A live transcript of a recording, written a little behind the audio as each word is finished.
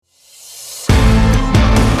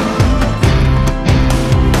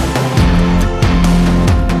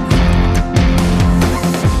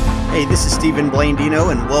Stephen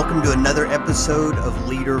Blandino, and welcome to another episode of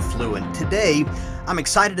Leader Fluent. Today, I'm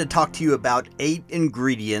excited to talk to you about 8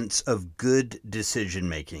 ingredients of good decision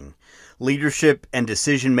making. Leadership and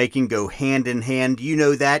decision making go hand in hand. You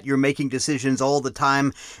know that. You're making decisions all the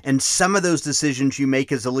time, and some of those decisions you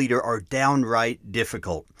make as a leader are downright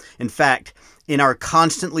difficult. In fact, in our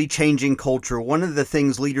constantly changing culture, one of the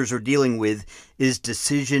things leaders are dealing with is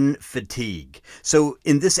decision fatigue. So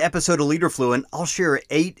in this episode of Leader Fluent, I'll share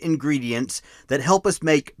 8 ingredients that help us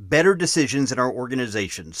make better decisions in our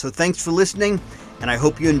organization. So thanks for listening, and I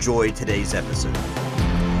hope you enjoy today's episode.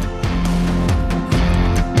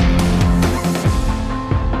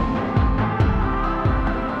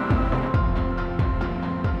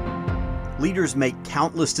 Leaders make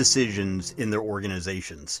countless decisions in their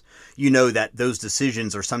organizations. You know that those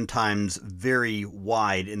decisions are sometimes very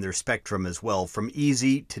wide in their spectrum as well, from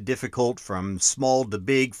easy to difficult, from small to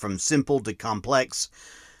big, from simple to complex.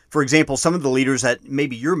 For example, some of the leaders that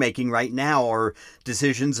maybe you're making right now are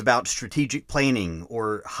decisions about strategic planning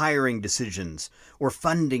or hiring decisions or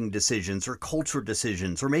funding decisions or culture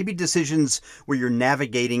decisions, or maybe decisions where you're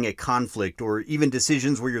navigating a conflict or even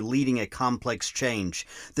decisions where you're leading a complex change.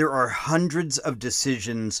 There are hundreds of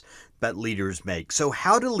decisions that leaders make. So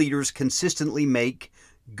how do leaders consistently make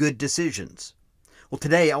good decisions? Well,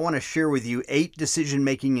 today I want to share with you 8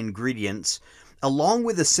 decision-making ingredients along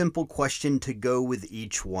with a simple question to go with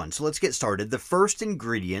each one. So let's get started. The first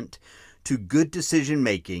ingredient to good decision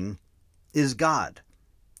making is God.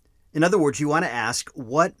 In other words, you want to ask,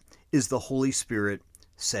 what is the Holy Spirit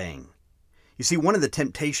saying? You see, one of the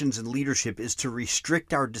temptations in leadership is to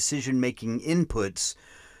restrict our decision-making inputs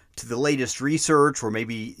to the latest research, or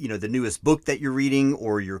maybe, the newest book that you're reading,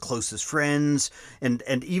 or your closest friends,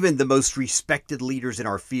 and even the most respected leaders in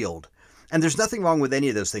our field. And there's nothing wrong with any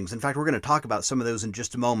of those things. In fact, we're going to talk about some of those in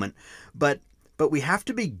just a moment. But we have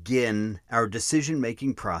to begin our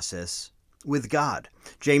decision-making process with God.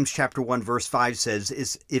 James chapter 1 verse 5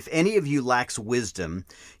 says, if any of you lacks wisdom,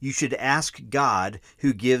 you should ask God,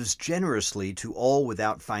 who gives generously to all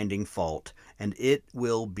without finding fault, and it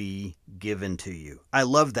will be given to you. I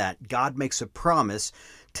love that. God makes a promise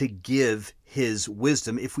to give his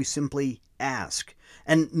wisdom if we simply ask.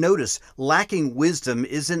 And notice, lacking wisdom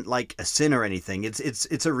isn't like a sin or anything.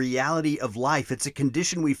 It's a reality of life. It's a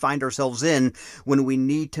condition we find ourselves in when we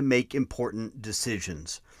need to make important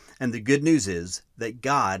decisions. And the good news is that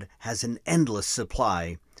God has an endless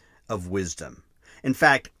supply of wisdom. In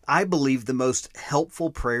fact, I believe the most helpful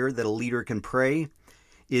prayer that a leader can pray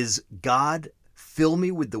is, God, fill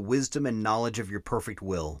me with the wisdom and knowledge of your perfect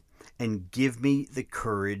will, and give me the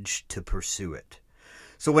courage to pursue it.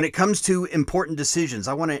 So when it comes to important decisions,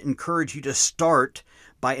 I want to encourage you to start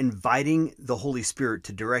by inviting the Holy Spirit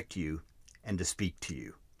to direct you and to speak to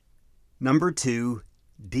you. Number 2,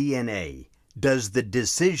 DNA. Does the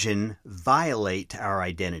decision violate our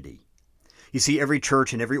identity? You see, every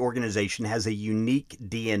church and every organization has a unique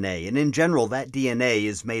DNA. And in general, that DNA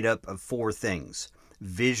is made up of 4 things: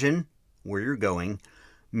 vision, where you're going;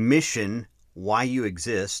 mission, why you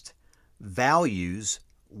exist; values,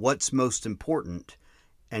 what's most important;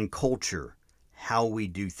 and culture, how we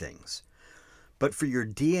do things. But for your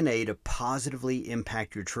DNA to positively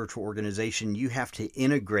impact your church or organization, you have to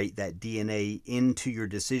integrate that DNA into your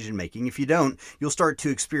decision making. If you don't, you'll start to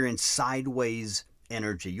experience sideways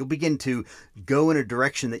energy. You'll begin to go in a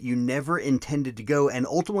direction that you never intended to go, and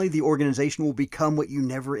ultimately the organization will become what you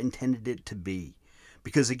never intended it to be.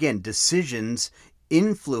 Because again, decisions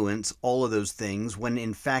influence all of those things, when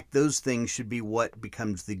in fact those things should be what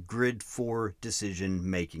becomes the grid for decision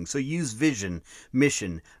making. So use vision,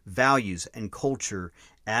 mission, values, and culture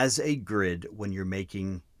as a grid when you're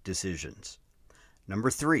making decisions. Number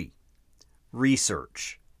 3,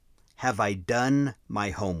 research. Have I done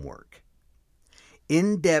my homework?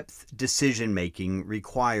 In-depth decision making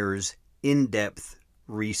requires in-depth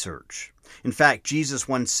research. In fact, Jesus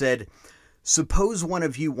once said, suppose one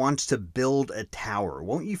of you wants to build a tower.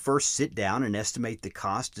 Won't you first sit down and estimate the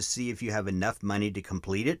cost to see if you have enough money to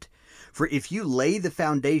complete it? For if you lay the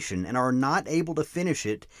foundation and are not able to finish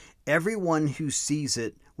it, everyone who sees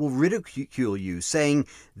it will ridicule you, saying,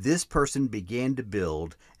 this person began to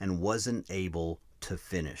build and wasn't able to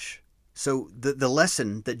finish. So the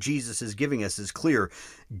lesson that Jesus is giving us is clear.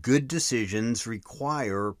 Good decisions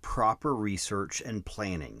require proper research and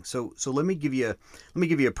planning. So let me give you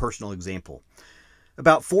a personal example.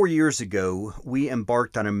 About 4 years ago, we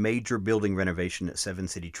embarked on a major building renovation at Seven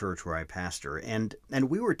City Church, where I pastor, and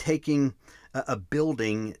we were taking a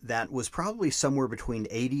building that was probably somewhere between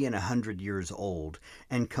 80 and 100 years old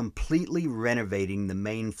and completely renovating the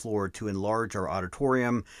main floor to enlarge our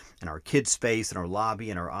auditorium and our kids' space and our lobby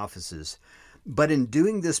and our offices. But in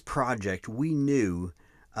doing this project, we knew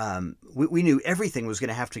we knew everything was going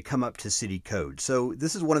to have to come up to city code. So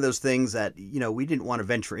this is one of those things that, we didn't want to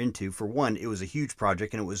venture into. For one, it was a huge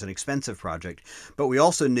project and it was an expensive project, but we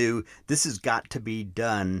also knew this has got to be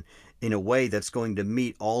done in a way that's going to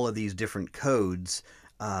meet all of these different codes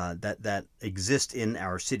that exist in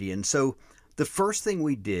our city. And so the first thing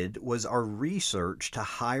we did was our research to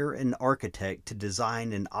hire an architect to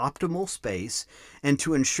design an optimal space and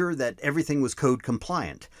to ensure that everything was code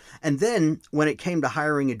compliant. And then when it came to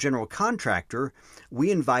hiring a general contractor,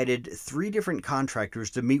 we invited 3 different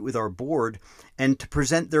contractors to meet with our board and to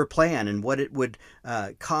present their plan and what it would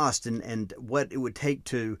cost and what it would take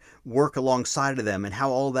to work alongside of them and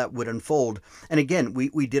how all that would unfold. And again,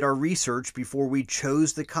 we did our research before we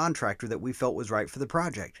chose the contractor that we felt was right for the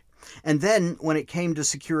project. And then when it came to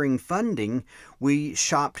securing funding, we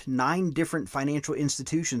shopped 9 different financial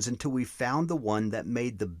institutions until we found the one that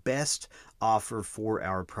made the best offer for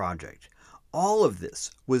our project. All of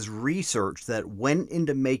this was research that went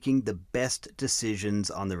into making the best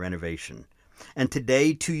decisions on the renovation. And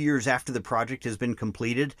today, 2 years after the project has been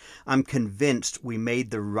completed, I'm convinced we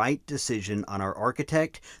made the right decision on our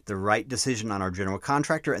architect, the right decision on our general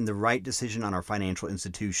contractor, and the right decision on our financial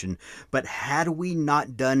institution. But had we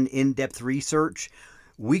not done in-depth research,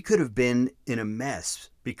 we could have been in a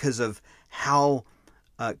mess because of how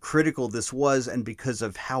critical this was and because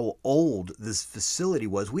of how old this facility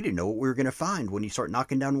was. We didn't know what we were going to find when you start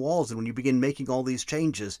knocking down walls and when you begin making all these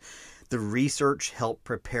changes. The research helped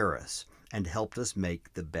prepare us and helped us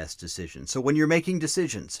make the best decisions. So when you're making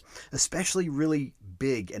decisions, especially really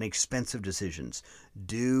big and expensive decisions,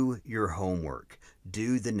 do your homework.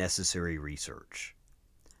 Do the necessary research.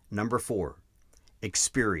 Number 4,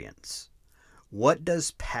 experience. What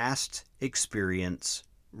does past experience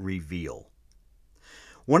reveal?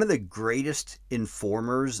 One of the greatest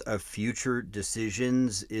informers of future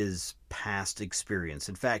decisions is past experience.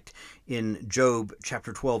 In fact, in Job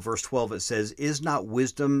chapter 12, verse 12, it says, "Is not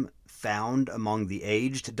wisdom found among the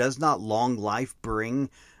aged? Does not long life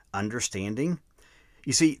bring understanding?"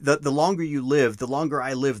 You see, the longer you live, the longer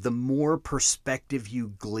I live, the more perspective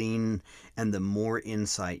you glean and the more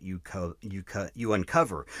insight you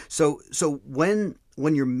uncover. So when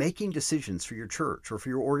you're making decisions for your church or for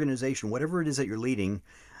your organization, whatever it is that you're leading,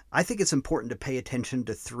 I think it's important to pay attention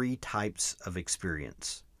to 3 types of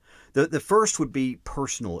experience. The first would be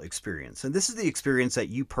personal experience. And this is the experience that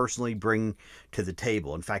you personally bring to the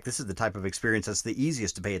table. In fact, this is the type of experience that's the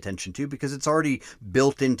easiest to pay attention to because it's already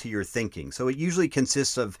built into your thinking. So it usually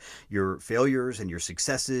consists of your failures and your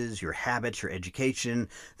successes, your habits, your education,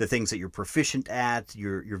 the things that you're proficient at,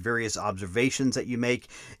 your various observations that you make.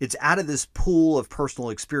 It's out of this pool of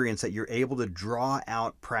personal experience that you're able to draw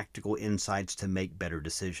out practical insights to make better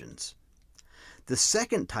decisions. The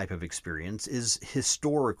second type of experience is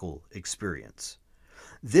historical experience.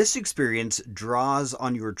 This experience draws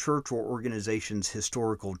on your church or organization's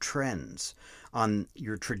historical trends, on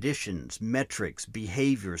your traditions, metrics,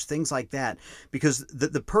 behaviors, things like that, because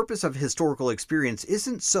the purpose of historical experience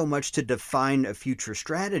isn't so much to define a future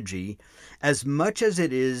strategy as much as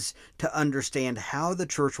it is to understand how the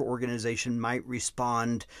church or organization might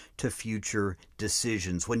respond to future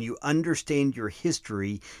decisions. When you understand your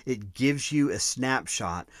history, it gives you a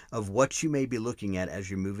snapshot of what you may be looking at as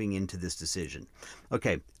you're moving into this decision.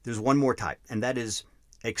 Okay, there's one more type, and that is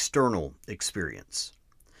external experience.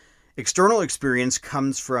 External experience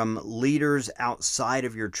comes from leaders outside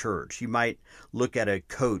of your church. You might look at a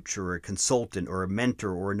coach or a consultant or a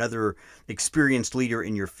mentor or another experienced leader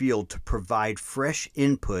in your field to provide fresh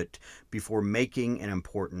input before making an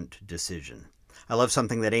important decision. I love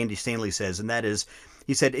something that Andy Stanley says, and that is,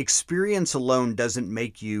 he said, experience alone doesn't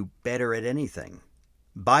make you better at anything.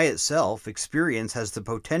 By itself, experience has the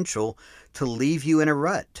potential to leave you in a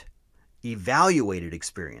rut. Evaluated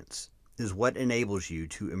experience is what enables you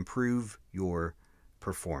to improve your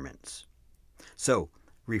performance. So,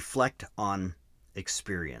 reflect on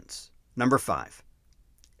experience. Number 5,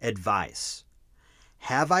 advice.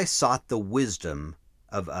 Have I sought the wisdom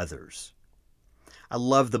of others? I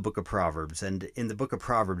love the book of Proverbs, and in the book of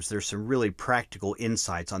Proverbs, there's some really practical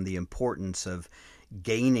insights on the importance of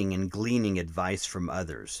gaining and gleaning advice from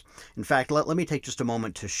others. In fact, let me take just a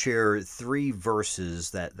moment to share 3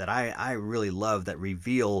 verses that I really love that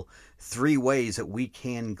reveal 3 ways that we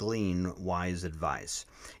can glean wise advice.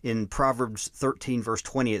 In Proverbs 13, verse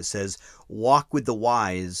 20, it says, "Walk with the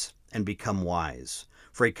wise and become wise,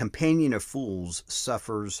 for a companion of fools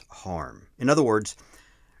suffers harm." In other words,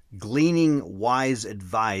 gleaning wise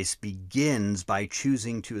advice begins by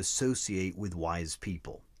choosing to associate with wise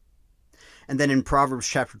people. And then in Proverbs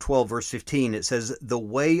chapter 12, verse 15, it says, "The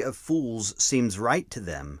way of fools seems right to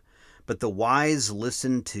them, but the wise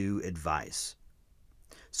listen to advice."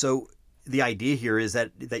 So the idea here is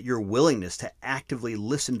that your willingness to actively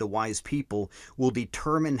listen to wise people will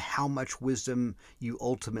determine how much wisdom you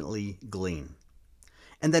ultimately glean.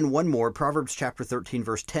 And then one more, Proverbs chapter 13,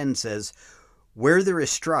 verse 10 says, "Where there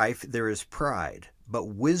is strife, there is pride, but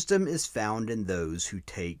wisdom is found in those who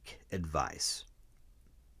take advice."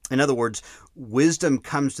 In other words, wisdom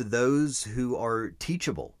comes to those who are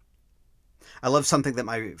teachable. I love something that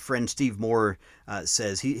my friend Steve Moore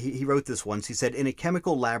says. He wrote this once. He said, "In a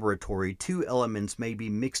chemical laboratory, two elements may be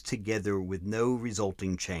mixed together with no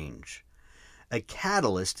resulting change. A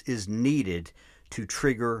catalyst is needed to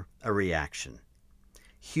trigger a reaction.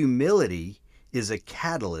 Humility is a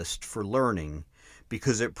catalyst for learning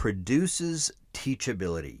because it produces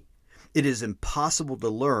teachability. It is impossible to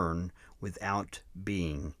learn without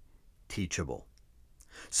being teachable."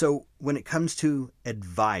 So when it comes to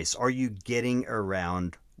advice, are you getting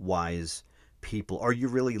around wise people? Are you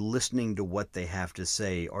really listening to what they have to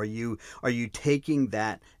say? Are you taking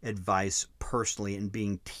that advice personally and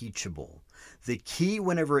being teachable? The key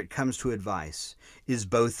whenever it comes to advice is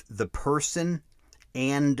both the person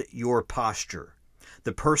and your posture.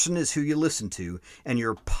 The person is who you listen to, and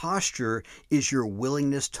your posture is your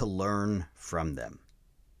willingness to learn from them.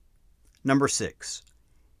 Number 6,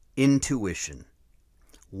 intuition.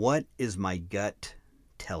 What is my gut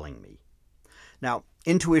telling me? Now,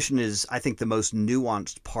 intuition is, I think, the most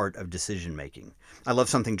nuanced part of decision making. I love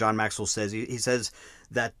something John Maxwell says. He says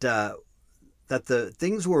that the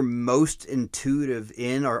things we're most intuitive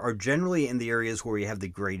in are generally in the areas where we have the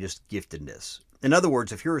greatest giftedness. In other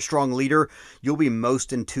words, if you're a strong leader, you'll be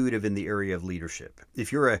most intuitive in the area of leadership.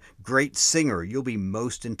 If you're a great singer, you'll be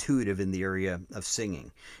most intuitive in the area of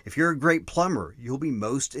singing. If you're a great plumber, you'll be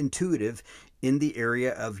most intuitive in the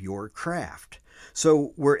area of your craft.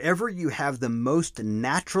 So wherever you have the most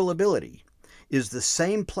natural ability is the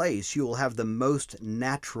same place you will have the most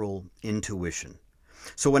natural intuition.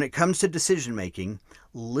 So when it comes to decision making,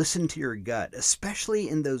 listen to your gut, especially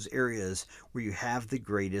in those areas where you have the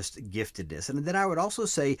greatest giftedness. And then I would also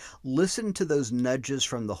say, listen to those nudges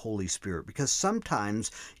from the Holy Spirit, because sometimes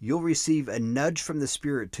you'll receive a nudge from the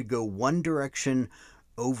Spirit to go one direction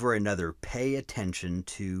over another. Pay attention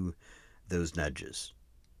to those nudges.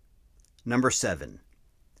 Number 7,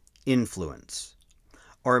 influence.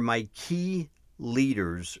 Are my key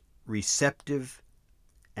leaders receptive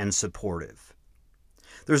and supportive?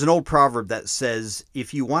 There's an old proverb that says,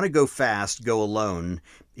 if you want to go fast, go alone.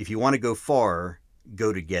 If you want to go far,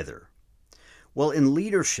 go together. Well, in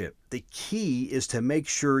leadership, the key is to make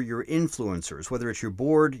sure your influencers, whether it's your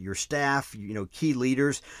board, your staff, key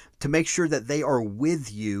leaders, to make sure that they are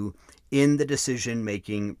with you in the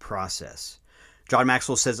decision-making process. John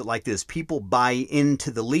Maxwell says it like this: people buy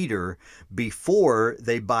into the leader before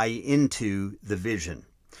they buy into the vision.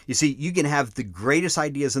 You see, you can have the greatest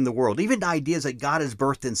ideas in the world, even ideas that God has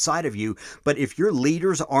birthed inside of you, but if your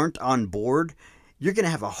leaders aren't on board, you're going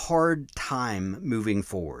to have a hard time moving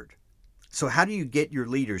forward. So how do you get your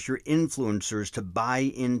leaders, your influencers, to buy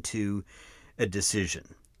into a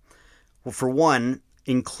decision? Well, for one,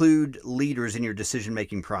 include leaders in your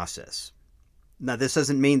decision-making process. Now, this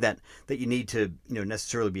doesn't mean that you need to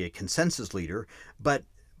necessarily be a consensus leader, but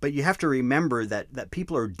you have to remember that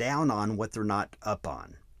people are down on what they're not up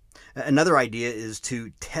on. Another idea is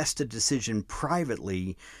to test a decision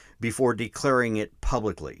privately before declaring it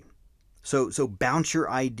publicly. So bounce your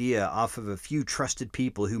idea off of a few trusted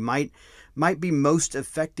people who might be most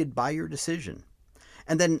affected by your decision.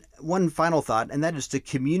 And then one final thought, and that is to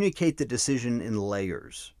communicate the decision in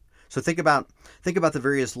layers. So think about the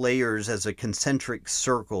various layers as a concentric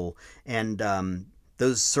circle, and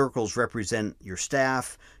those circles represent your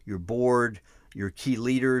staff, your board, your key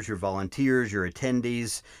leaders, your volunteers, your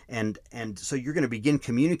attendees, and so you're going to begin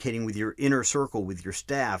communicating with your inner circle, with your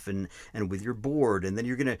staff and with your board, and then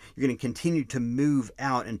you're going to continue to move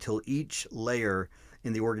out until each layer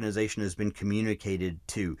in the organization has been communicated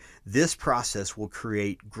to. This process will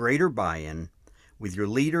create greater buy-in with your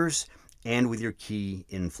leaders and with your key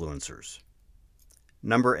influencers.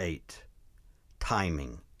 Number 8,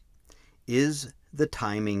 timing. Is the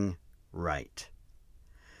timing right?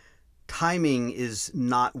 Timing is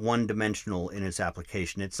not one-dimensional in its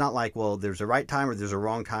application. It's not like, well, there's a right time or there's a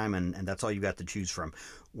wrong time, and that's all you got to choose from.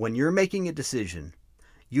 When you're making a decision,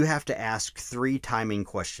 you have to ask 3 timing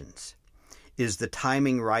questions. Is the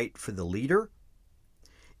timing right for the leader?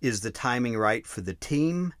 Is the timing right for the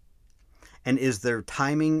team? And is their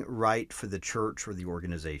timing right for the church or the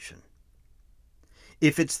organization?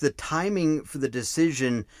 If it's the timing for the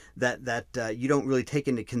decision that you don't really take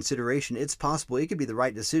into consideration, it's possible it could be the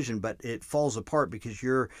right decision, but it falls apart because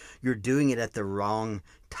you're doing it at the wrong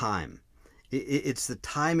time. It's the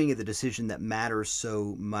timing of the decision that matters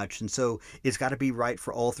so much, and so it's got to be right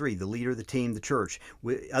for all three: the leader, the team, the church.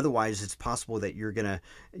 Otherwise, it's possible that you're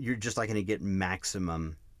just not going to get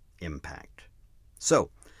maximum impact.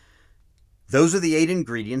 So, those are the 8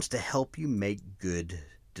 ingredients to help you make good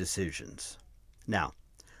decisions. Now,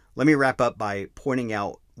 let me wrap up by pointing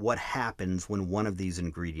out what happens when one of these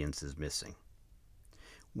ingredients is missing.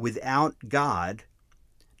 Without God,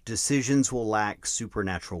 decisions will lack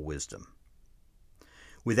supernatural wisdom.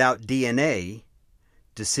 Without DNA,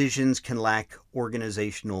 decisions can lack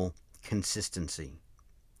organizational consistency.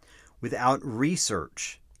 Without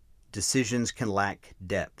research, decisions can lack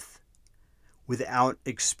depth. Without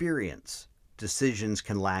experience, decisions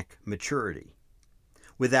can lack maturity.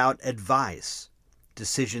 Without advice,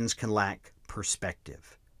 decisions can lack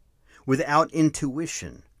perspective. Without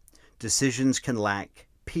intuition, decisions can lack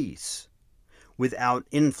peace. Without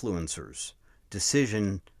influencers,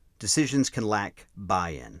 decisions can lack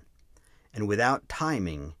buy-in. And without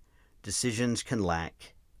timing, decisions can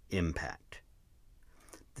lack impact.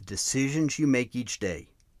 The decisions you make each day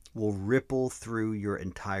will ripple through your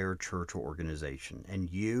entire church or organization, and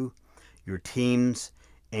you, your teams,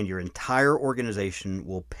 and your entire organization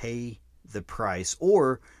will pay the price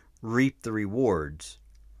or reap the rewards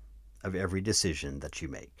of every decision that you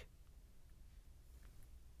make.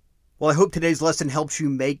 Well, I hope today's lesson helps you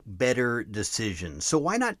make better decisions. So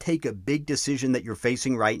why not take a big decision that you're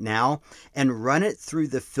facing right now and run it through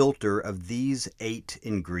the filter of these 8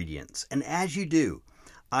 ingredients? And as you do,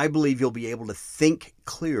 I believe you'll be able to think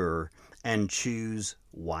clearer and choose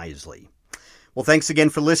wisely. Well, thanks again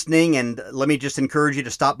for listening, and let me just encourage you to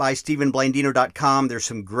stop by StephenBlandino.com. There's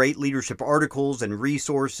some great leadership articles and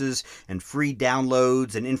resources and free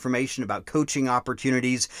downloads and information about coaching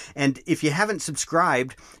opportunities. And if you haven't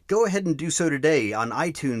subscribed, go ahead and do so today on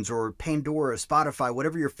iTunes or Pandora, Spotify,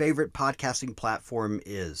 whatever your favorite podcasting platform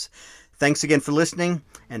is. Thanks again for listening,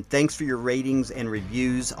 and thanks for your ratings and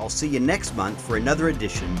reviews. I'll see you next month for another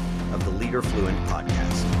edition of the Leader Fluent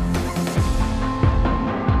Podcast.